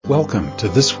Welcome to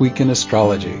This Week in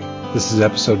Astrology. This is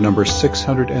episode number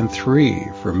 603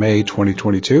 for May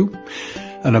 2022.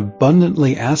 An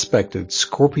abundantly aspected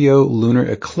Scorpio lunar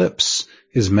eclipse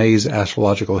is May's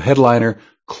astrological headliner,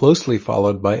 closely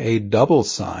followed by a double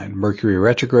sign, Mercury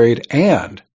retrograde,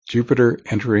 and Jupiter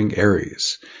entering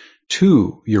Aries.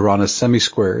 2 Uranus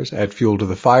semisquares add fuel to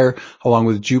the fire, along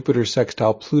with Jupiter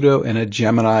sextile Pluto and a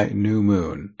Gemini new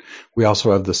moon. We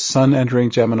also have the Sun entering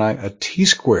Gemini, a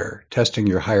T-square testing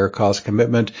your higher cause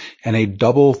commitment, and a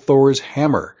double Thor's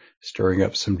hammer stirring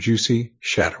up some juicy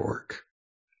shadow work.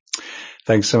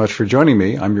 Thanks so much for joining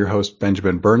me. I'm your host,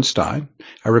 Benjamin Bernstein.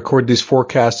 I record these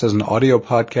forecasts as an audio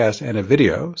podcast and a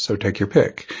video, so take your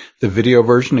pick. The video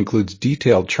version includes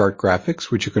detailed chart graphics,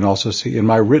 which you can also see in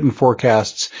my written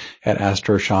forecasts at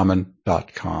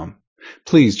astroshaman.com.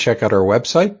 Please check out our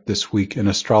website,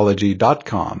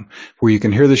 thisweekinastrology.com, where you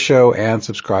can hear the show and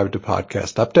subscribe to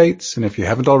podcast updates. And if you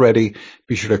haven't already,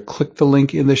 be sure to click the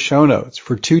link in the show notes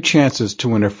for 2 chances to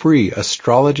win a free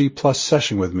Astrology Plus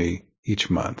session with me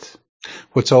each month.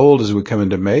 What's old as we come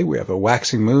into May, we have a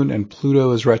waxing moon and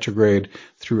Pluto is retrograde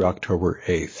through October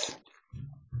 8th.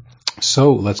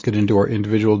 So let's get into our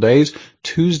individual days.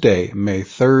 Tuesday, May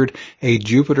 3rd, a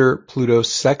Jupiter-Pluto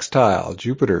sextile.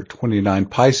 Jupiter 29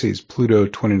 Pisces, Pluto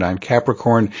 29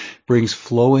 Capricorn brings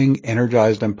flowing,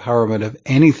 energized empowerment of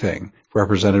anything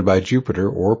represented by Jupiter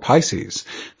or Pisces.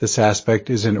 This aspect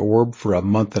is in orb for a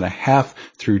month and a half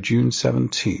through June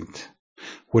 17th.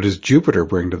 What does Jupiter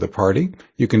bring to the party?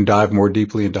 You can dive more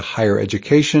deeply into higher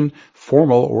education,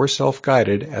 formal or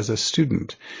self-guided, as a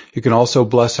student. You can also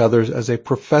bless others as a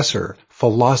professor,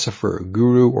 philosopher,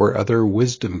 guru, or other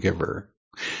wisdom giver.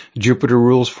 Jupiter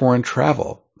rules foreign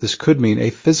travel. This could mean a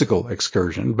physical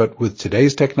excursion, but with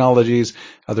today's technologies,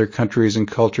 other countries and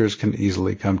cultures can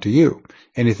easily come to you.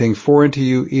 Anything foreign to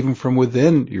you, even from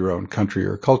within your own country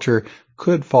or culture,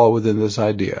 could fall within this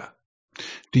idea.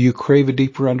 Do you crave a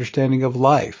deeper understanding of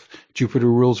life?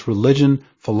 Jupiter rules religion,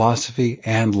 philosophy,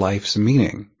 and life's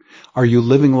meaning. Are you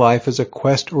living life as a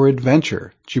quest or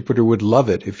adventure? Jupiter would love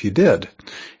it if you did.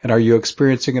 And are you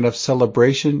experiencing enough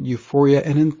celebration, euphoria,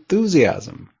 and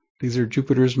enthusiasm? These are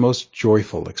Jupiter's most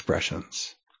joyful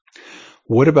expressions.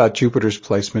 What about Jupiter's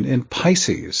placement in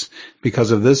Pisces?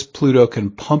 Because of this, Pluto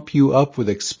can pump you up with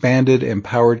expanded,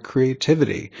 empowered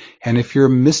creativity. And if you're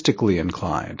mystically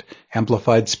inclined,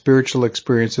 amplified spiritual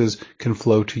experiences can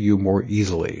flow to you more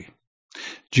easily.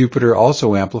 Jupiter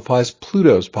also amplifies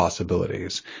Pluto's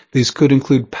possibilities. These could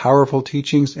include powerful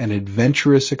teachings and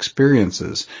adventurous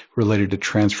experiences related to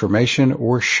transformation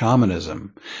or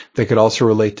shamanism. They could also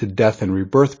relate to death and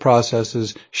rebirth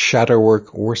processes, shadow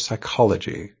work, or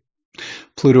psychology.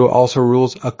 Pluto also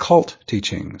rules occult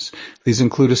teachings. These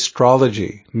include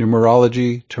astrology,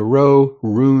 numerology, tarot,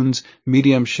 runes,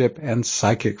 mediumship, and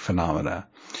psychic phenomena.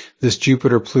 This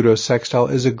Jupiter-Pluto sextile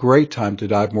is a great time to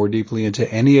dive more deeply into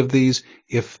any of these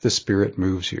if the spirit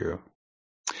moves you.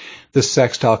 This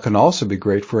sextile can also be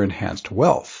great for enhanced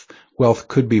wealth. Wealth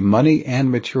could be money and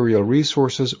material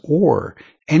resources or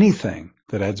anything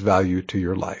that adds value to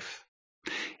your life.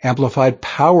 Amplified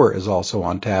power is also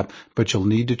on tap, but you'll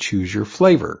need to choose your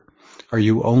flavor. Are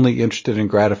you only interested in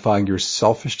gratifying your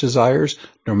selfish desires,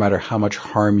 no matter how much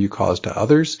harm you cause to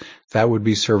others? That would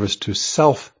be service to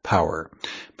self-power.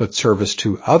 But service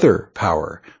to other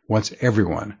power wants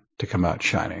everyone to come out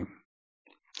shining.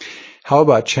 How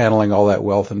about channeling all that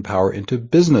wealth and power into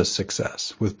business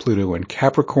success? With Pluto in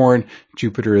Capricorn,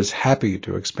 Jupiter is happy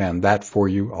to expand that for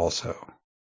you also.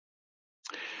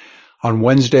 On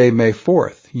Wednesday, May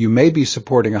 4th, you may be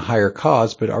supporting a higher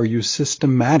cause, but are you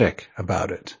systematic about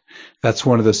it? That's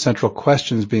one of the central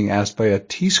questions being asked by a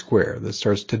T-square that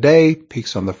starts today,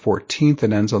 peaks on the 14th,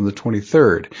 and ends on the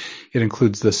 23rd. It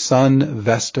includes the Sun,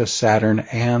 Vesta, Saturn,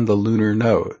 and the lunar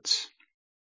nodes.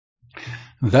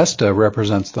 Vesta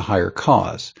represents the higher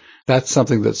cause. That's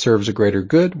something that serves a greater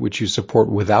good, which you support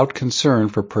without concern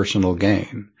for personal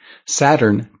gain.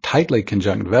 Saturn, tightly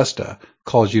conjunct Vesta,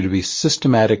 calls you to be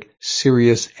systematic,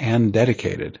 serious, and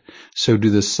dedicated. So do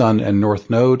the Sun and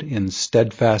North Node in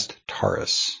steadfast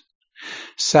Taurus.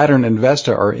 Saturn and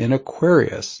Vesta are in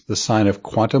Aquarius, the sign of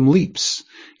quantum leaps.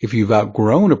 If you've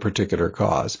outgrown a particular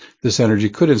cause, this energy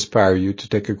could inspire you to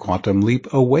take a quantum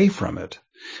leap away from it.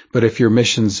 But if your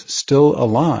missions still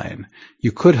align,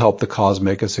 you could help the cause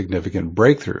make a significant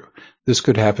breakthrough. This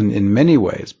could happen in many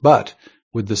ways, but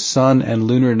with the Sun and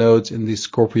lunar nodes in the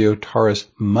Scorpio-Taurus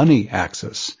money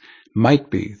axis, might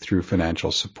be through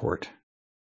financial support.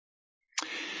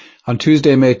 On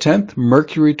Tuesday, May 10th,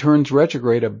 Mercury turns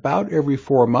retrograde about every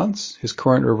 4 months. His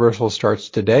current reversal starts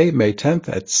today, May 10th,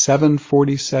 at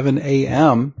 7:47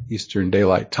 a.m. Eastern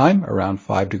Daylight Time, around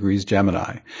 5 degrees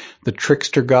Gemini. The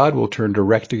trickster god will turn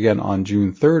direct again on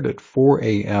June 3rd at 4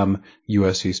 a.m.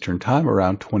 U.S. Eastern Time,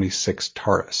 around 26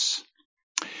 Taurus.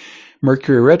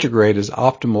 Mercury retrograde is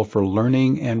optimal for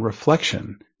learning and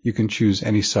reflection. You can choose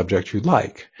any subject you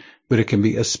like, but it can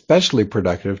be especially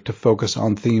productive to focus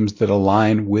on themes that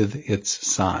align with its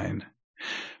sign.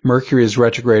 Mercury is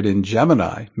retrograde in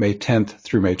Gemini, May 10th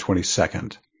through May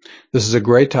 22nd. This is a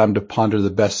great time to ponder the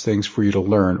best things for you to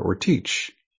learn or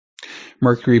teach.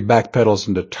 Mercury backpedals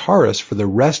into Taurus for the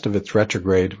rest of its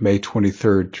retrograde, May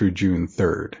 23rd through June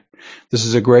 3rd. This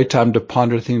is a great time to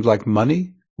ponder themes like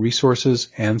money, resources,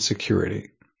 and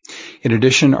security. In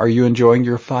addition, are you enjoying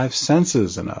your 5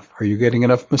 senses enough? Are you getting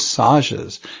enough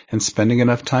massages and spending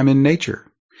enough time in nature?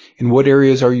 In what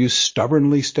areas are you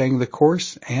stubbornly staying the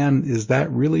course? And is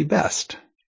that really best?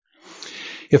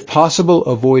 If possible,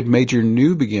 avoid major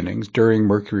new beginnings during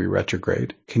Mercury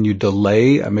retrograde. Can you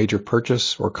delay a major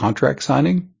purchase or contract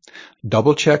signing?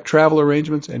 Double-check travel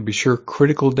arrangements and be sure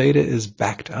critical data is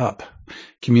backed up.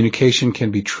 Communication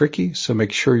can be tricky, so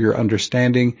make sure you're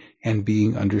understanding and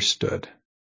being understood.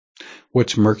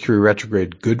 What's Mercury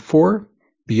retrograde good for?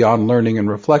 Beyond learning and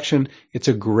reflection, it's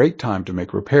a great time to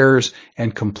make repairs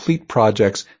and complete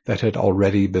projects that had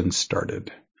already been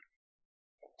started.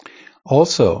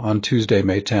 Also, on Tuesday,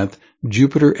 May 10th,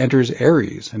 Jupiter enters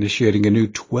Aries, initiating a new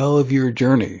 12-year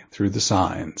journey through the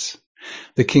signs.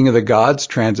 The King of the Gods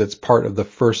transits part of the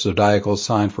first zodiacal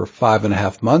sign for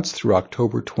 5.5 months through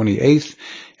October 28th.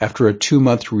 After a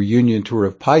 2-month reunion tour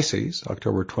of Pisces,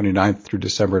 October 29th through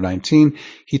December 19,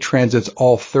 he transits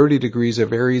all 30 degrees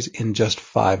of Aries in just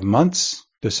 5 months,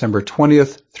 December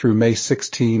 20th through May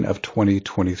 16 of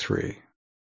 2023.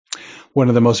 One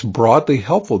of the most broadly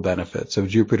helpful benefits of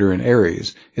Jupiter in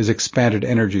Aries is expanded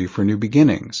energy for new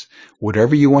beginnings.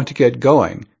 Whatever you want to get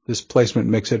going, this placement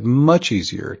makes it much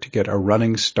easier to get a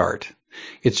running start.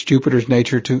 It's Jupiter's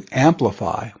nature to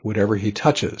amplify whatever he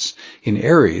touches. In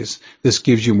Aries, this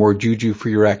gives you more juju for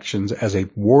your actions as a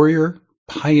warrior,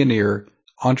 pioneer,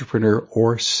 entrepreneur,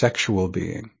 or sexual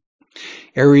being.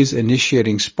 Aries'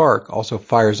 initiating spark also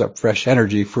fires up fresh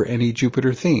energy for any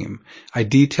Jupiter theme. I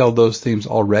detailed those themes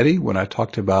already when I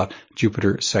talked about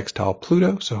Jupiter sextile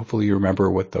Pluto, so hopefully you remember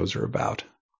what those are about.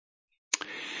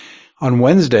 On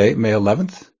Wednesday, May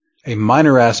 11th, a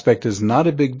minor aspect is not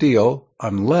a big deal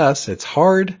unless it's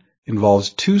hard, involves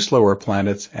 2 slower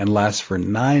planets, and lasts for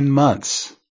 9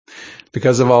 months.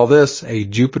 Because of all this, a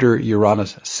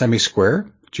Jupiter-Uranus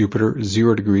semi-square, Jupiter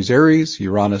 0 degrees Aries,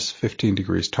 Uranus 15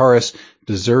 degrees Taurus,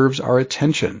 deserves our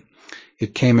attention.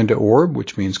 It came into orb,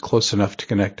 which means close enough to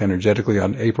connect energetically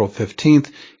on April 15th,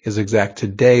 is exact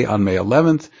today on May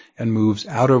 11th, and moves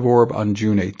out of orb on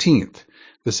June 18th.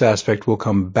 This aspect will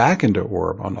come back into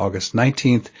orb on August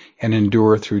 19th and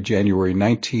endure through January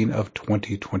 19 of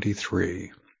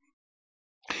 2023.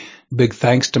 Big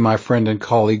thanks to my friend and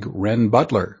colleague Ren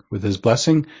Butler. With his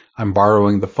blessing, I'm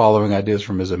borrowing the following ideas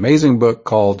from his amazing book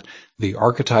called The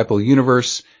Archetypal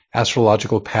Universe,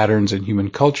 Astrological Patterns in Human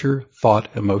Culture,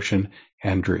 Thought, Emotion,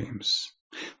 and Dreams.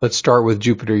 Let's start with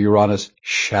Jupiter-Uranus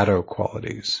shadow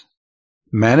qualities.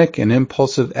 Manic and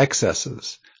impulsive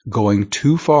excesses, going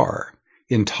too far,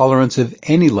 intolerance of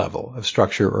any level of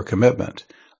structure or commitment,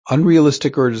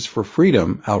 unrealistic urges for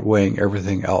freedom outweighing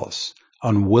everything else,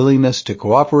 unwillingness to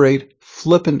cooperate,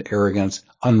 flippant arrogance,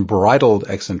 unbridled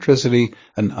eccentricity,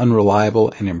 an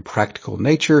unreliable and impractical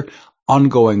nature,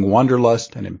 ongoing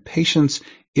wanderlust and impatience,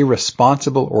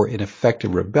 irresponsible or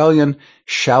ineffective rebellion,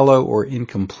 shallow or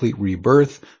incomplete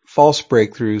rebirth, false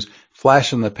breakthroughs,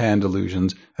 flash-in-the-pan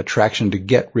delusions, attraction to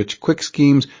get-rich-quick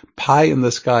schemes,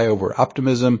 pie-in-the-sky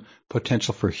over-optimism,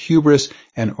 potential for hubris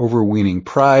and overweening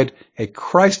pride, a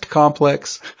Christ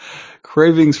complex,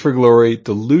 cravings for glory,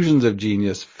 delusions of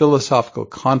genius, philosophical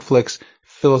conflicts,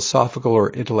 philosophical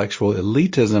or intellectual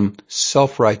elitism,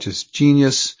 self-righteous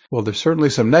genius. Well, there's certainly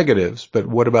some negatives, but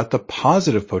what about the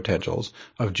positive potentials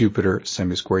of Jupiter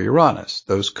semi-square Uranus?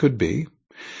 Those could be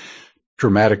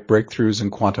dramatic breakthroughs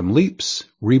and quantum leaps,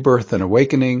 rebirth and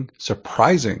awakening,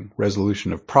 surprising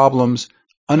resolution of problems,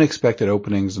 unexpected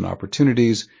openings and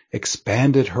opportunities,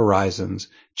 expanded horizons,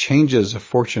 changes of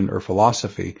fortune or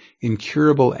philosophy,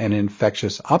 incurable and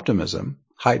infectious optimism,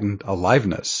 heightened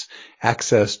aliveness,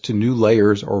 access to new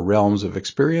layers or realms of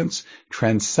experience,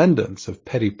 transcendence of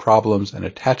petty problems and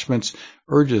attachments,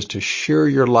 urges to share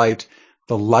your light,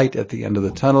 the light at the end of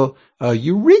the tunnel, a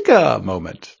eureka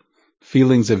moment,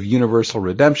 feelings of universal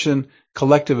redemption,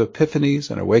 collective epiphanies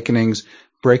and awakenings,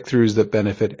 breakthroughs that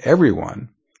benefit everyone,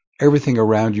 everything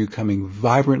around you coming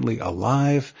vibrantly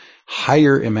alive,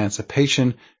 higher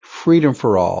emancipation, freedom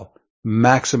for all,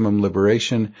 maximum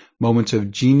liberation, moments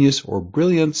of genius or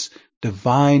brilliance,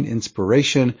 divine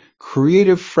inspiration,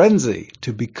 creative frenzy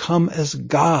to become as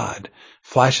God,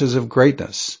 flashes of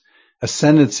greatness,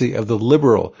 ascendancy of the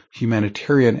liberal,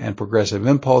 humanitarian, and progressive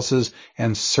impulses,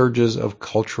 and surges of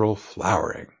cultural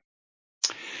flowering.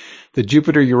 The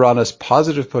Jupiter-Uranus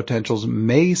positive potentials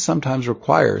may sometimes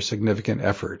require significant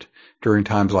effort. During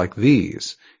times like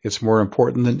these, it's more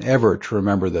important than ever to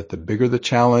remember that the bigger the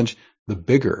challenge, the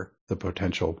bigger the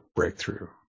potential breakthrough.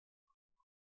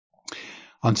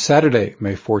 On Saturday,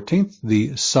 May 14th,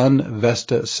 the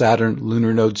Sun-Vesta-Saturn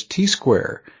lunar nodes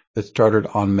T-square that started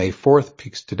on May 4th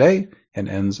peaks today and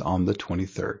ends on the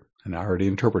 23rd. And I already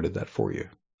interpreted that for you.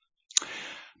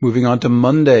 Moving on to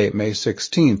Monday, May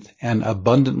 16th, an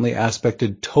abundantly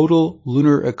aspected total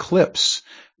lunar eclipse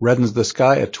reddens the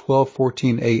sky at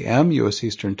 12:14 a.m. U.S.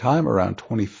 Eastern Time around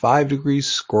 25 degrees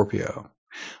Scorpio.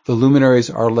 The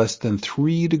luminaries are less than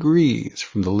 3 degrees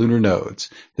from the lunar nodes.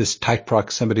 This tight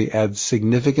proximity adds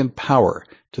significant power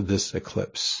to this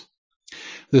eclipse.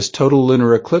 This total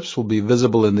lunar eclipse will be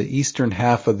visible in the eastern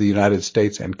half of the United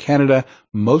States and Canada,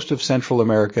 most of Central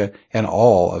America, and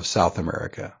all of South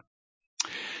America.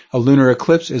 A lunar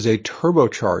eclipse is a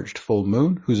turbocharged full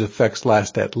moon whose effects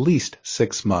last at least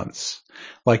 6 months.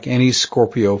 Like any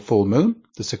Scorpio full moon,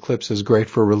 this eclipse is great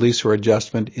for release or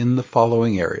adjustment in the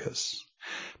following areas: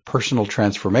 personal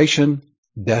transformation,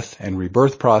 death and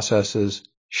rebirth processes,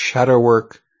 shadow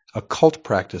work, occult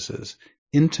practices,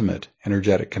 intimate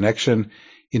energetic connection,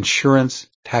 insurance,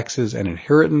 taxes and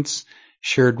inheritance,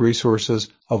 shared resources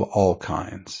of all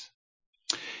kinds.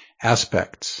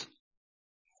 Aspects.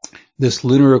 This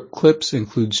lunar eclipse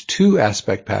includes 2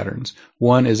 aspect patterns.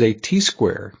 One is a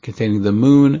T-square containing the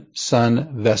Moon,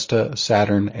 Sun, Vesta,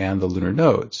 Saturn, and the lunar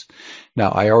nodes. Now,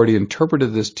 I already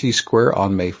interpreted this T-square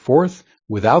on May 4th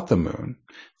without the Moon.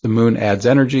 The Moon adds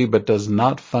energy but does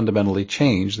not fundamentally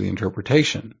change the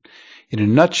interpretation. In a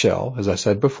nutshell, as I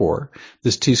said before,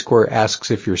 this T-square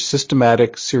asks if you're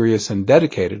systematic, serious, and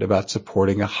dedicated about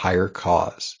supporting a higher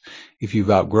cause. If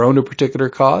you've outgrown a particular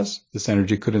cause, this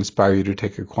energy could inspire you to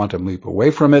take a quantum leap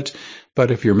away from it,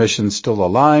 but if your missions still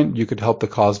align, you could help the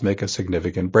cause make a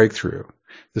significant breakthrough.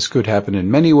 This could happen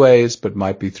in many ways, but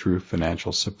might be through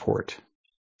financial support.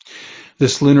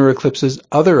 This lunar eclipse's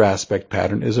other aspect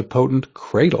pattern is a potent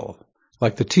cradle.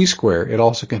 Like the T-square, it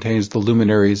also contains the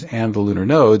luminaries and the lunar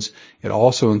nodes. It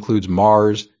also includes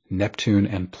Mars, Neptune,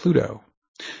 and Pluto.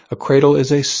 A cradle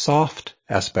is a soft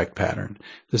aspect pattern.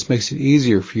 This makes it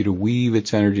easier for you to weave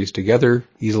its energies together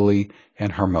easily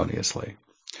and harmoniously.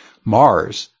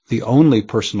 Mars, the only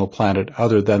personal planet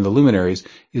other than the luminaries,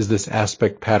 is this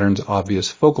aspect pattern's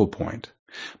obvious focal point.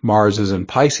 Mars is in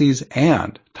Pisces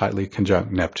and tightly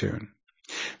conjunct Neptune.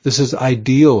 This is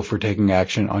ideal for taking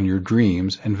action on your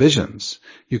dreams and visions.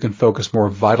 You can focus more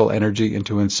vital energy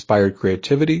into inspired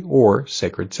creativity or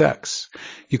sacred sex.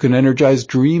 You can energize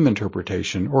dream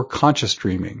interpretation or conscious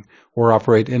dreaming, or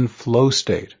operate in flow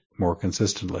state more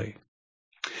consistently.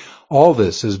 All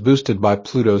this is boosted by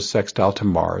Pluto's sextile to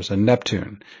Mars and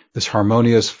Neptune. This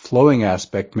harmonious flowing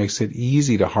aspect makes it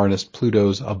easy to harness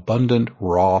Pluto's abundant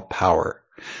raw power.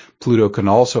 Pluto can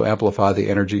also amplify the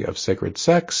energy of sacred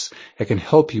sex. It can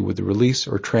help you with the release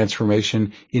or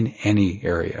transformation in any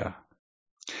area.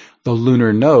 The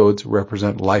lunar nodes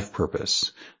represent life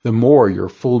purpose. The more your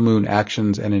full moon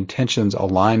actions and intentions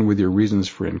align with your reasons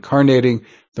for incarnating,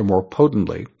 the more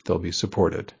potently they'll be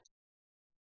supported.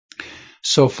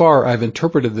 So far, I've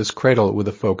interpreted this cradle with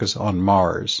a focus on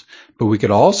Mars, but we could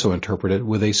also interpret it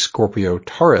with a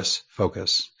Scorpio-Taurus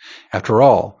focus. After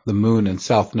all, the Moon and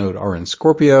South Node are in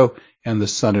Scorpio, and the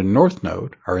Sun and North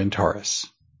Node are in Taurus.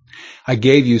 I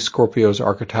gave you Scorpio's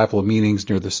archetypal meanings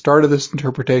near the start of this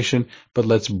interpretation, but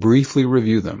let's briefly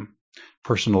review them.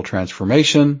 Personal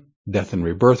transformation, death and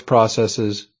rebirth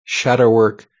processes, shadow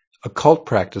work, occult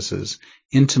practices,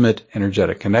 intimate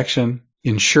energetic connection,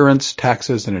 insurance,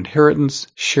 taxes, and inheritance,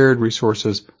 shared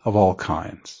resources of all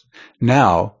kinds.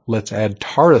 Now, let's add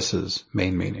Taurus's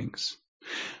main meanings.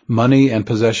 Money and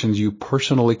possessions you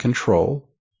personally control,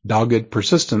 dogged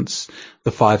persistence,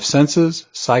 the 5 senses,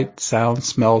 sight, sound,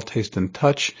 smell, taste, and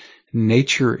touch,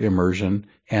 nature immersion,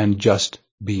 and just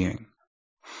being.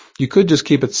 You could just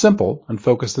keep it simple and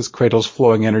focus this cradle's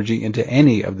flowing energy into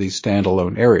any of these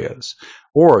standalone areas,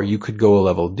 or you could go a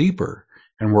level deeper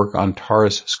and work on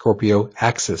Taurus-Scorpio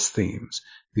axis themes.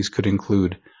 These could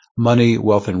include money,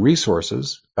 wealth, and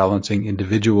resources, balancing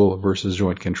individual versus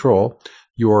joint control,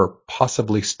 your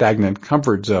possibly stagnant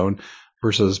comfort zone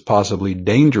versus possibly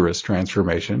dangerous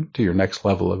transformation to your next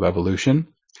level of evolution,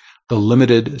 the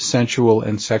limited sensual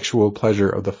and sexual pleasure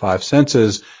of the five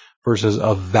senses versus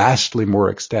a vastly more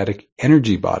ecstatic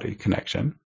energy body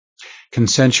connection,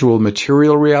 consensual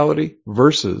material reality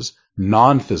versus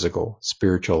non-physical,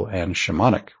 spiritual, and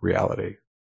shamanic reality.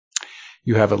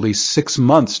 You have at least 6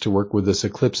 months to work with this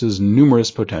eclipse's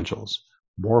numerous potentials.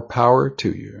 More power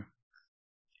to you.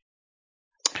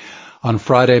 On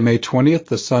Friday, May 20th,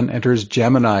 the Sun enters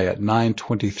Gemini at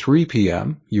 9:23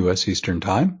 p.m. U.S. Eastern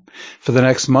Time. For the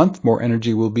next month, more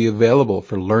energy will be available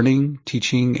for learning,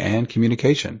 teaching, and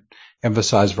communication.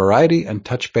 Emphasize variety and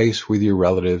touch base with your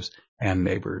relatives and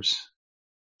neighbors.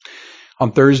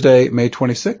 On Thursday, May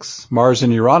 26th, Mars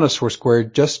and Uranus were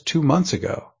squared just 2 months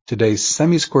ago. Today's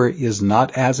semi-square is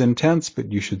not as intense,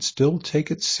 but you should still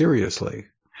take it seriously.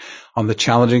 On the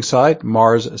challenging side,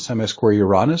 Mars semi-square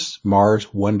Uranus, Mars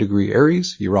 1 degree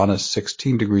Aries, Uranus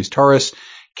 16 degrees Taurus,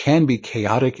 can be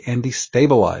chaotic and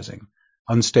destabilizing.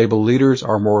 Unstable leaders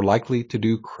are more likely to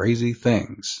do crazy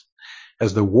things.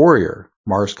 As the warrior,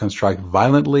 Mars can strike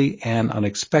violently and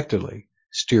unexpectedly.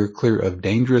 Steer clear of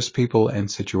dangerous people and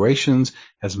situations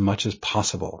as much as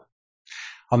possible.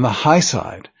 On the high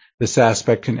side, this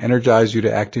aspect can energize you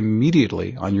to act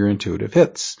immediately on your intuitive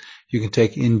hits. You can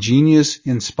take ingenious,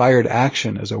 inspired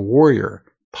action as a warrior,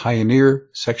 pioneer,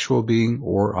 sexual being,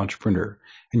 or entrepreneur,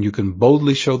 and you can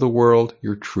boldly show the world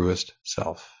your truest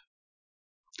self.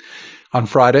 On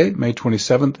Friday, May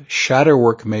 27th, shadow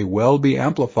work may well be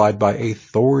amplified by a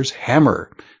Thor's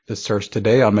hammer that starts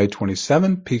today on May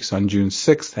 27th, peaks on June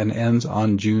 6th, and ends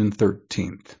on June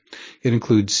 13th. It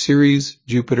includes Ceres,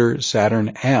 Jupiter,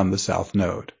 Saturn, and the South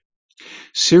Node.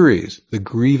 Ceres, the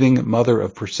grieving mother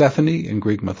of Persephone in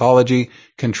Greek mythology,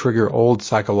 can trigger old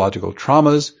psychological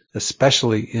traumas,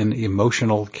 especially in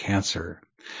emotional cancer.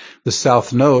 The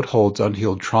South Node holds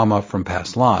unhealed trauma from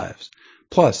past lives.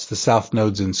 Plus, the South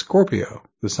Node's in Scorpio,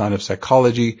 the sign of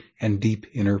psychology and deep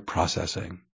inner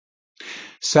processing.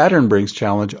 Saturn brings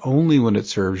challenge only when it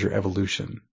serves your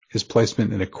evolution. His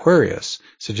placement in Aquarius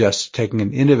suggests taking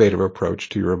an innovative approach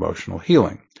to your emotional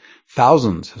healing.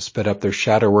 Thousands have sped up their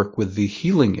shadow work with the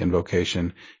Healing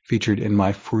Invocation featured in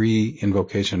my free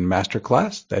Invocation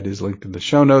Masterclass. That is linked in the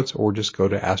show notes, or just go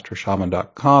to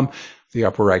astroshaman.com. The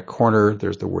upper right corner,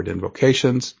 there's the word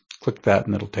Invocations. Click that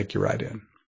and it'll take you right in.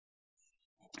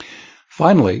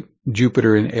 Finally,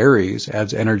 Jupiter in Aries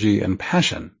adds energy and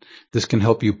passion. This can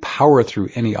help you power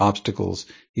through any obstacles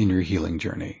in your healing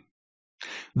journey.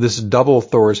 This double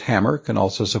Thor's hammer can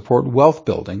also support wealth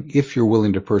building if you're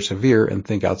willing to persevere and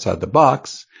think outside the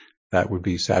box. That would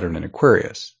be Saturn in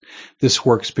Aquarius. This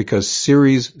works because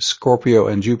Ceres, Scorpio,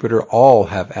 and Jupiter all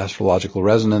have astrological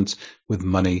resonance with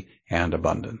money and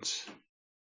abundance.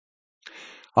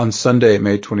 On Sunday,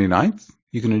 May 29th,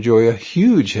 you can enjoy a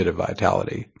huge hit of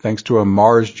vitality thanks to a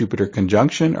Mars-Jupiter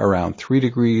conjunction around 3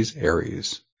 degrees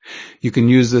Aries. You can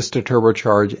use this to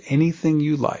turbocharge anything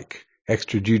you like.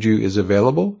 Extra juju is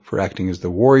available for acting as the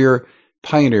warrior,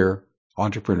 pioneer,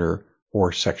 entrepreneur,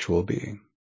 or sexual being.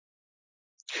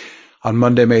 On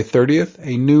Monday, May 30th,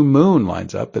 a new moon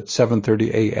lines up at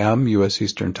 7:30 a.m. U.S.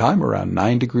 Eastern Time around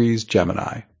 9 degrees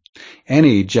Gemini.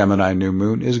 Any Gemini new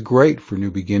moon is great for new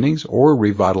beginnings or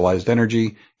revitalized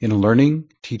energy in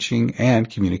learning, teaching, and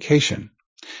communication.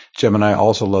 Gemini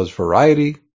also loves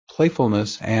variety,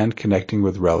 playfulness, and connecting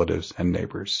with relatives and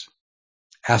neighbors.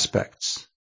 Aspects.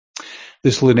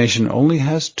 This lunation only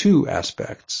has 2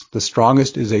 aspects. The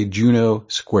strongest is a Juno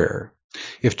square.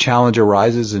 If challenge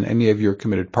arises in any of your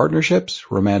committed partnerships,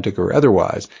 romantic or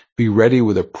otherwise, be ready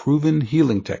with a proven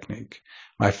healing technique.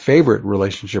 My favorite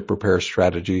relationship repair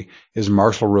strategy is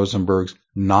Marshall Rosenberg's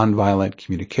nonviolent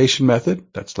communication method.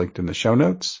 That's linked in the show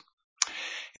notes.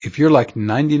 If you're like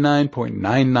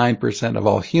 99.99% of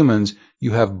all humans,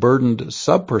 you have burdened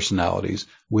subpersonalities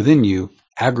within you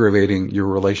aggravating your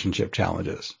relationship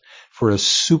challenges. For a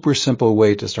super simple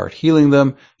way to start healing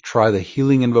them, try the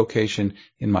Healing Invocation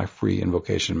in my free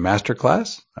Invocation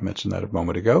Masterclass. I mentioned that a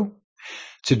moment ago.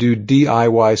 To do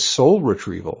DIY soul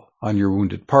retrieval on your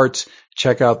wounded parts,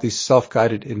 check out the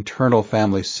Self-Guided Internal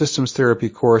Family Systems Therapy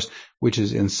course, which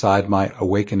is inside my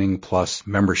Awakening Plus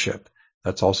membership.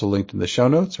 That's also linked in the show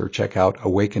notes, or check out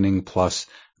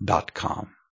awakeningplus.com.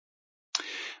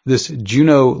 This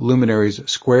Juno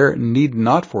luminaries square need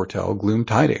not foretell gloom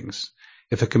tidings.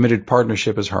 If a committed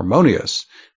partnership is harmonious,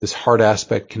 this hard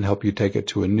aspect can help you take it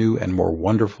to a new and more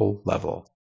wonderful level.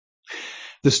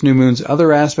 This new moon's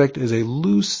other aspect is a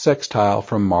loose sextile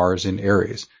from Mars in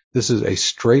Aries. This is a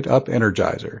straight-up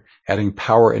energizer, adding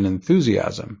power and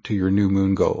enthusiasm to your new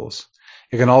moon goals.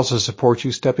 It can also support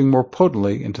you stepping more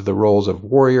potently into the roles of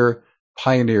warrior,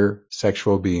 pioneer,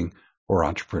 sexual being, or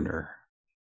entrepreneur.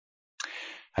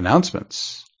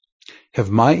 Announcements. Have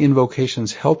my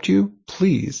invocations helped you?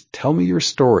 Please tell me your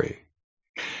story.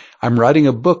 I'm writing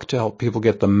a book to help people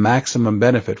get the maximum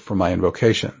benefit from my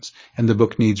invocations, and the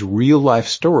book needs real-life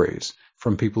stories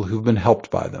from people who've been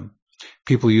helped by them.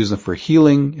 People use them for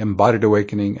healing, embodied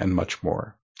awakening, and much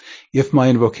more. If my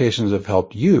invocations have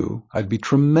helped you, I'd be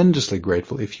tremendously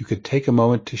grateful if you could take a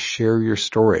moment to share your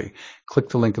story. Click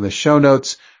the link in the show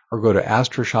notes or go to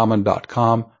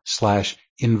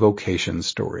astroshaman.com/invocation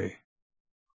story.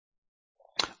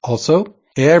 Also,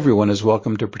 everyone is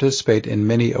welcome to participate in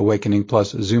many Awakening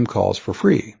Plus Zoom calls for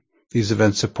free. These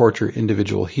events support your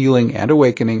individual healing and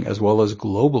awakening as well as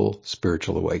global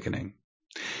spiritual awakening.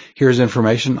 Here's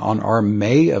information on our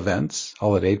May events,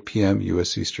 all at 8 p.m.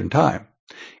 U.S. Eastern Time.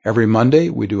 Every Monday,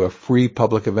 we do a free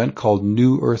public event called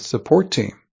New Earth Support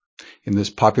Team. In this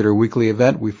popular weekly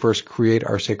event, we first create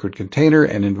our sacred container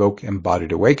and invoke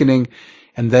embodied awakening,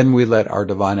 and then we let our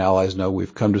divine allies know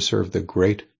we've come to serve the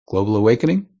great global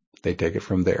awakening. They take it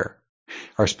from there.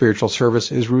 Our spiritual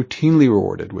service is routinely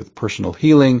rewarded with personal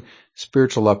healing,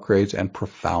 spiritual upgrades, and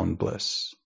profound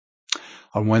bliss.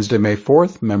 On Wednesday, May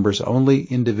 4th, members only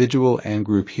individual and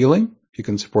group healing. You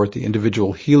can support the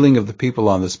individual healing of the people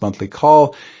on this monthly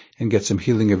call and get some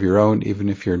healing of your own even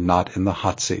if you're not in the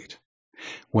hot seat.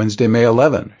 Wednesday, May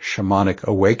 11, Shamanic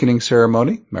Awakening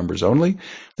Ceremony, members only.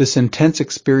 This intense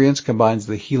experience combines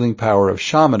the healing power of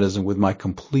shamanism with my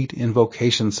complete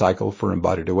invocation cycle for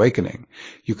embodied awakening.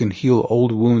 You can heal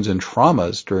old wounds and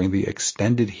traumas during the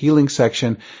extended healing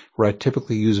section, where I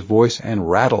typically use voice and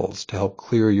rattles to help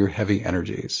clear your heavy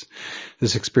energies.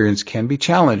 This experience can be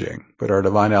challenging, but our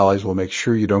divine allies will make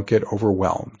sure you don't get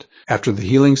overwhelmed. After the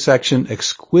healing section,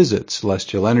 exquisite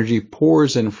celestial energy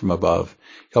pours in from above,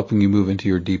 helping you move into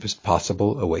your deepest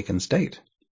possible awakened state.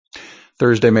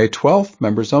 Thursday, May 12th,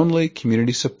 members only,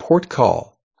 community support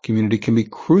call. Community can be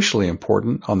crucially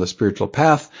important on the spiritual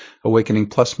path. Awakening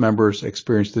Plus members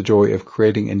experience the joy of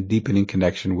creating and deepening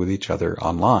connection with each other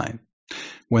online.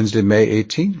 Wednesday, May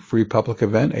 18th, free public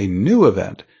event, a new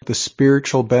event, the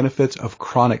spiritual benefits of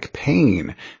chronic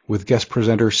pain with guest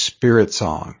presenter Spirit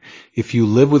Song. If you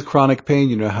live with chronic pain,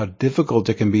 you know how difficult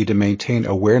it can be to maintain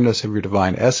awareness of your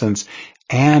divine essence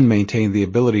and maintain the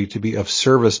ability to be of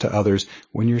service to others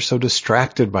when you're so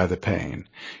distracted by the pain.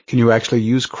 Can you actually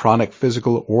use chronic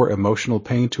physical or emotional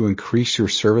pain to increase your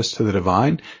service to the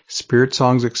divine? Spirit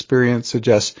Song's experience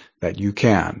suggests that you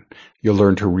can. You'll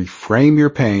learn to reframe your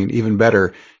pain. Even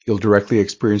better, you'll directly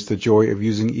experience the joy of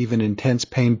using even intense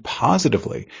pain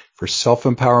positively for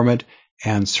self-empowerment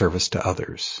and service to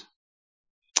others.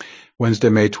 Wednesday,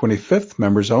 May 25th,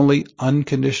 members only,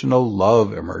 Unconditional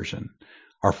Love Immersion.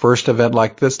 Our first event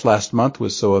like this last month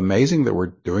was so amazing that we're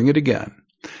doing it again.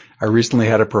 I recently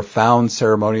had a profound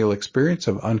ceremonial experience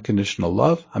of unconditional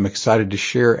love. I'm excited to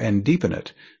share and deepen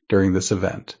it during this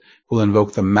event. We'll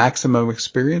invoke the maximum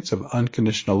experience of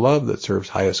unconditional love that serves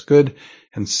highest good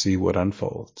and see what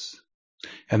unfolds.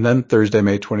 And then Thursday,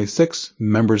 May 26th,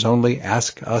 members only,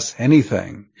 Ask Us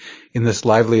Anything. In this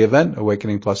lively event,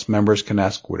 Awakening Plus members can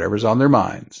ask whatever's on their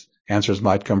minds. Answers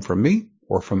might come from me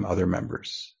or from other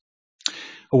members.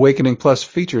 Awakening Plus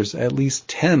features at least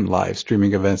 10 live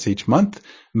streaming events each month.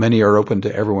 Many are open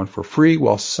to everyone for free,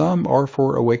 while some are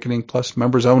for Awakening Plus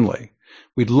members only.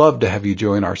 We'd love to have you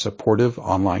join our supportive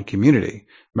online community.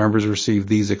 Members receive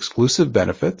these exclusive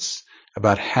benefits.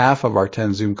 About half of our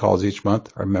 10 Zoom calls each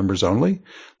month are members only.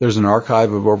 There's an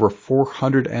archive of over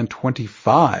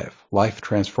 425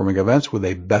 life-transforming events with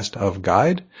a best-of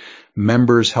guide,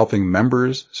 members helping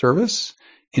members service,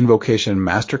 Invocation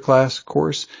Masterclass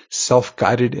course,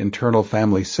 Self-Guided Internal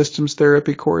Family Systems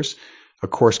Therapy course, a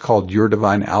course called Your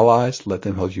Divine Allies, Let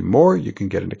Them Help You More. You can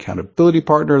get an accountability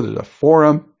partner. There's a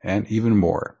forum and even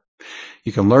more.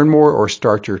 You can learn more or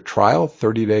start your trial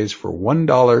 30 days for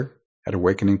 $1 at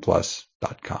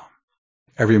awakeningplus.com.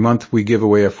 Every month we give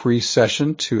away a free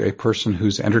session to a person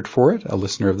who's entered for it, a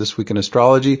listener of This Week in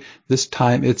Astrology. This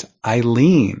time it's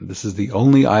Eileen. This is the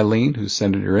only Eileen who's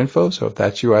sent in your info. So if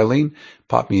that's you, Eileen,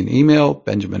 pop me an email,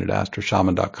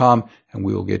 benjamin@astroshaman.com, and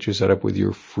we will get you set up with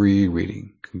your free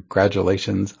reading.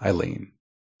 Congratulations, Eileen.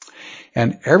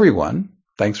 And everyone,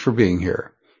 thanks for being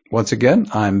here. Once again,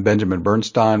 I'm Benjamin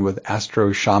Bernstein with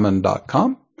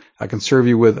astroshaman.com. I can serve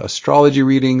you with astrology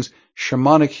readings,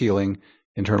 shamanic healing,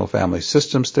 internal family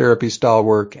systems therapy style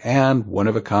work, and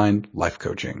one-of-a-kind life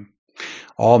coaching.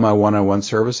 All my one-on-one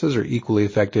services are equally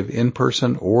effective in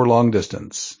person or long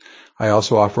distance. I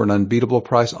also offer an unbeatable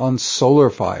price on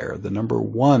SolarFire, the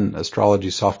 #1 astrology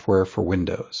software for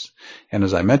Windows. And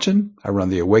as I mentioned, I run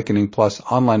the Awakening Plus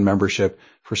online membership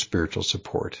for spiritual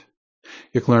support.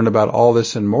 You can learn about all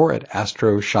this and more at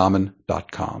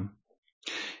astroshaman.com.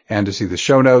 And to see the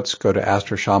show notes, go to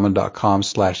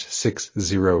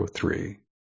astroshaman.com/603.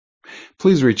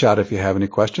 Please reach out if you have any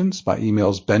questions. My email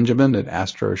is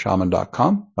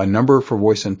benjamin@astroshaman.com. My number for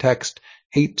voice and text,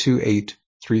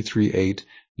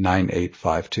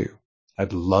 828-338-9852.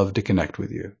 I'd love to connect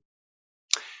with you.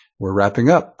 We're wrapping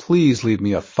up. Please leave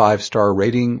me a 5-star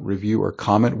rating, review, or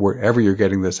comment wherever you're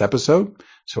getting this episode,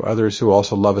 so others who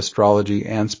also love astrology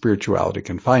and spirituality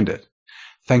can find it.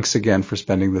 Thanks again for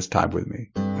spending this time with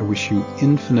me. I wish you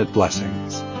infinite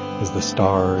blessings as the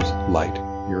stars light